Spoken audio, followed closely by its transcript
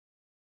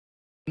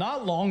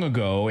Not long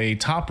ago, a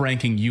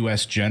top-ranking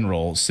U.S.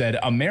 general said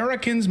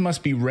Americans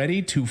must be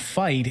ready to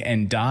fight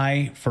and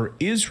die for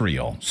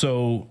Israel.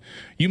 So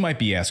you might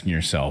be asking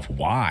yourself,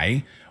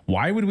 why?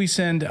 Why would we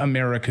send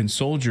American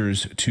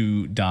soldiers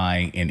to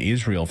die in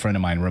Israel? A friend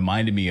of mine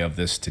reminded me of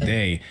this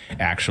today,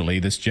 actually,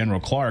 this General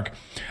Clark.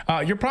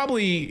 You're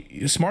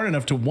probably smart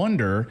enough to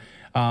wonder,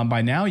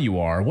 by now you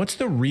are, what's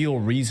the real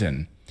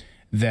reason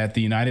that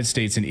the United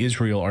States and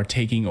Israel are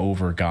taking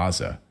over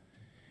Gaza?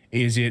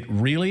 Is it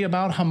really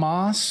about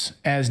Hamas,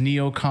 as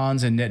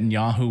neocons and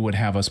Netanyahu would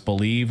have us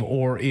believe,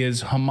 or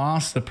is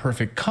Hamas the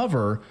perfect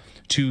cover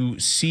to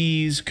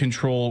seize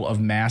control of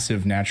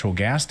massive natural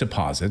gas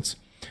deposits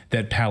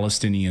that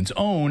Palestinians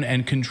own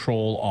and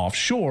control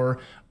offshore,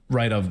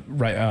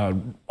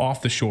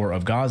 off the shore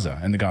of Gaza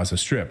and the Gaza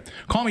Strip?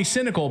 Call me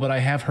cynical, but I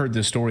have heard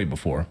this story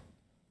before.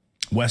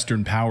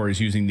 Western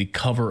powers using the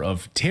cover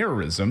of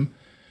terrorism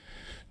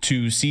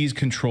to seize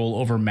control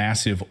over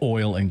massive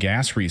oil and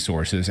gas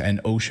resources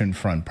and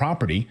oceanfront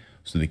property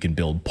so they can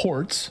build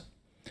ports.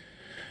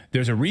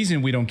 There's a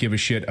reason we don't give a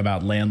shit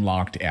about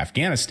landlocked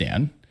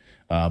Afghanistan,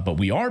 but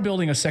we are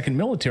building a second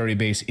military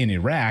base in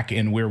Iraq,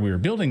 and where we're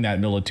building that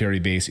military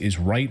base is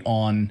right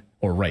on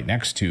or right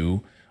next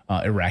to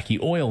Iraqi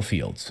oil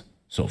fields.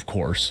 So, of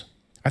course,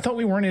 I thought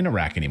we weren't in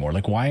Iraq anymore.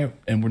 Like, why?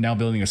 And we're now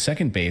building a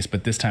second base,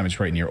 but this time it's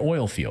right near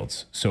oil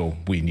fields. So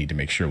we need to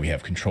make sure we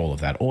have control of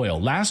that oil.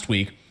 Last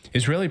week,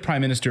 Israeli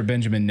Prime Minister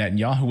Benjamin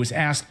Netanyahu was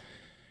asked,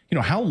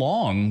 how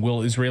long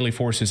will Israeli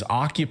forces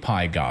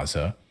occupy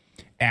Gaza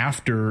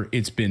after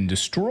it's been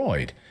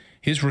destroyed?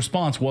 His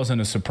response wasn't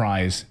a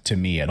surprise to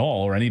me at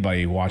all, or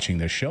anybody watching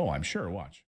this show, I'm sure. Watch.